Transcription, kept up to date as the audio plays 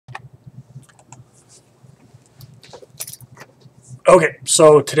Okay,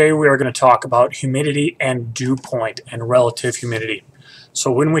 so today we are going to talk about humidity and dew point and relative humidity.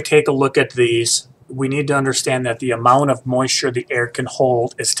 So when we take a look at these, we need to understand that the amount of moisture the air can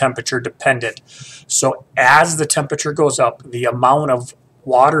hold is temperature dependent. So as the temperature goes up, the amount of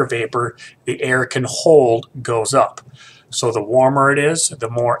water vapor the air can hold goes up. So the warmer it is, the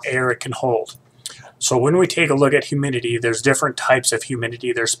more air it can hold. So when we take a look at humidity, there's different types of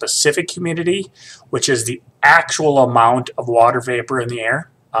humidity. There's specific humidity, which is the actual amount of water vapor in the air.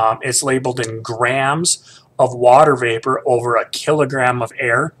 It's labeled in grams of water vapor over a kilogram of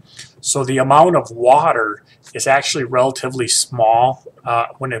air. So the amount of water is actually relatively small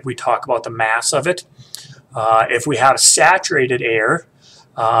when we talk about the mass of it. If we have saturated air,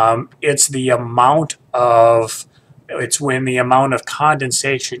 it's when the amount of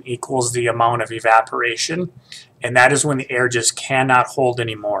condensation equals the amount of evaporation, and that is when the air just cannot hold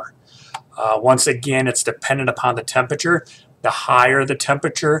anymore. Once again, it's dependent upon the temperature. The higher the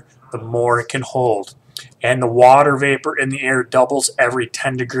temperature, the more it can hold. And the water vapor in the air doubles every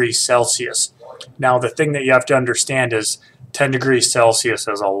 10 degrees Celsius. Now, the thing that you have to understand is 10 degrees Celsius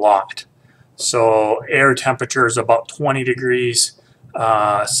is a lot. So air temperature is about 20 degrees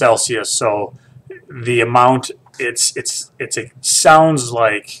Celsius. So the amount, it sounds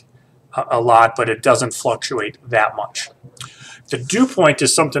like a lot, but it doesn't fluctuate that much. The dew point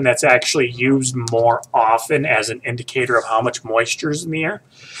is something that's actually used more often as an indicator of how much moisture is in the air.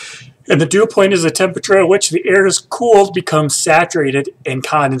 And the dew point is the temperature at which the air is cooled, becomes saturated, and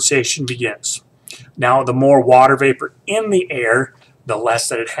condensation begins. Now, the more water vapor in the air, the less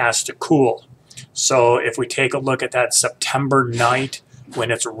that it has to cool. So if we take a look at that September night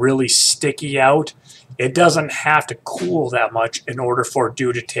when it's really sticky out, it doesn't have to cool that much in order for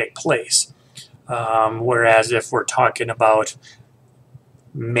dew to take place. Whereas if we're talking about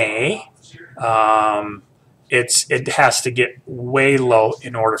May, it has to get way low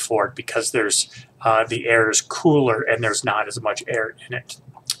in order for it, because the air is cooler and there's not as much air in it.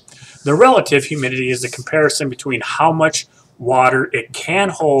 The relative humidity is the comparison between how much water it can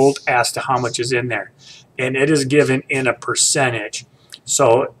hold as to how much is in there, and it is given in a percentage.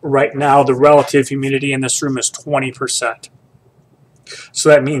 So right now the relative humidity in this room is 20%. So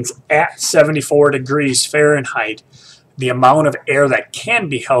that means at 74 degrees Fahrenheit, the amount of air that can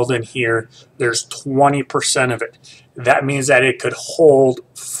be held in here, there's 20% of it. That means that it could hold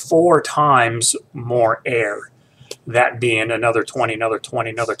 4 times more air. That being another 20, another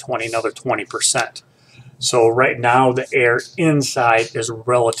 20, another 20, another 20%. So right now the air inside is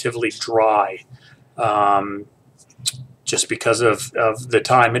relatively dry, just because of the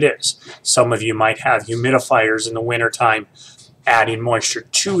time it is. Some of you might have humidifiers in the wintertime adding moisture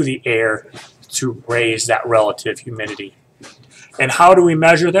to the air to raise that relative humidity. And how do we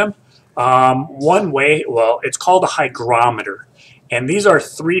measure them? One way, well, it's called a hygrometer. And these are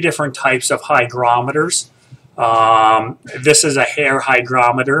 3 different types of hygrometers. This is a hair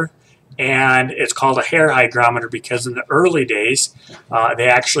hygrometer, and it's called a hair hygrometer because in the early days, they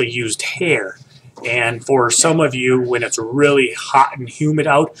actually used hair. And for some of you, when it's really hot and humid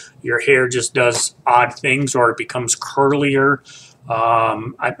out, your hair just does odd things, or it becomes curlier.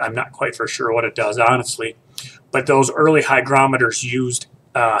 I'm not quite for sure what it does, honestly. But those early hygrometers used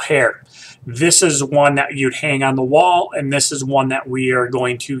hair. This is one that you'd hang on the wall, and this is one that we are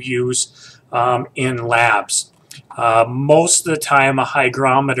going to use in labs. Most of the time, a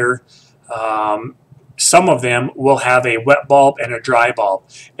hygrometer, some of them will have a wet bulb and a dry bulb.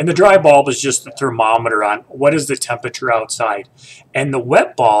 And the dry bulb is just the thermometer on what is the temperature outside. And the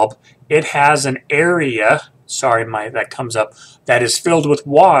wet bulb, it has an area, sorry, that comes up, that is filled with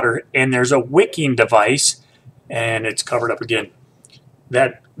water, and there's a wicking device, and it's covered up again,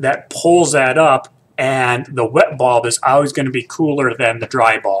 that pulls that up, and the wet bulb is always going to be cooler than the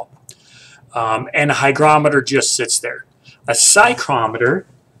dry bulb. And a hygrometer just sits there. A psychrometer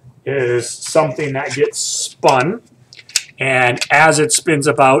is something that gets spun, and as it spins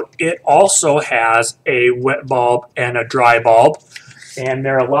about, it also has a wet bulb and a dry bulb, and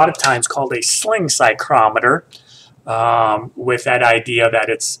they're a lot of times called a sling psychrometer, with that idea that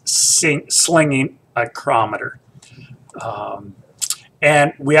it's slinging a chrometer.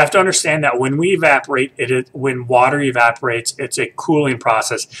 And we have to understand that when we evaporate, when water evaporates, it's a cooling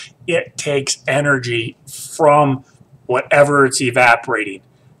process. It takes energy from whatever it's evaporating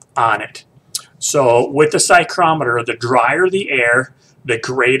on it. So with the psychrometer, the drier the air, the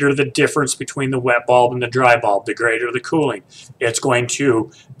greater the difference between the wet bulb and the dry bulb, the greater the cooling.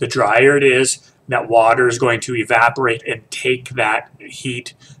 The drier it is, that water is going to evaporate and take that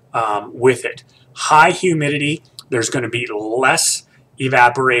heat with it. High humidity, there's going to be less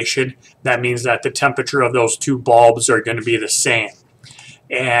evaporation, that means that the temperature of those two bulbs are going to be the same.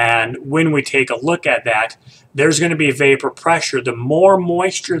 And when we take a look at that, there's going to be vapor pressure. The more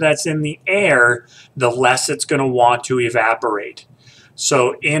moisture that's in the air, the less it's going to want to evaporate.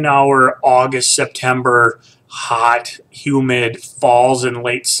 So in our August, September, hot, humid falls and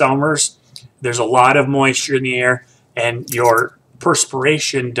late summers, there's a lot of moisture in the air and your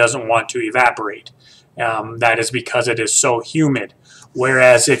perspiration doesn't want to evaporate. That is because it is so humid.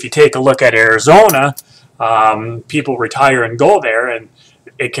 Whereas if you take a look at Arizona, people retire and go there and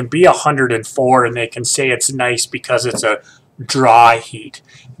it can be 104 and they can say it's nice because it's a dry heat.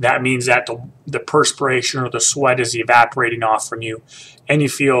 That means that the perspiration or the sweat is evaporating off from you and you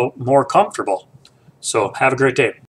feel more comfortable. So have a great day.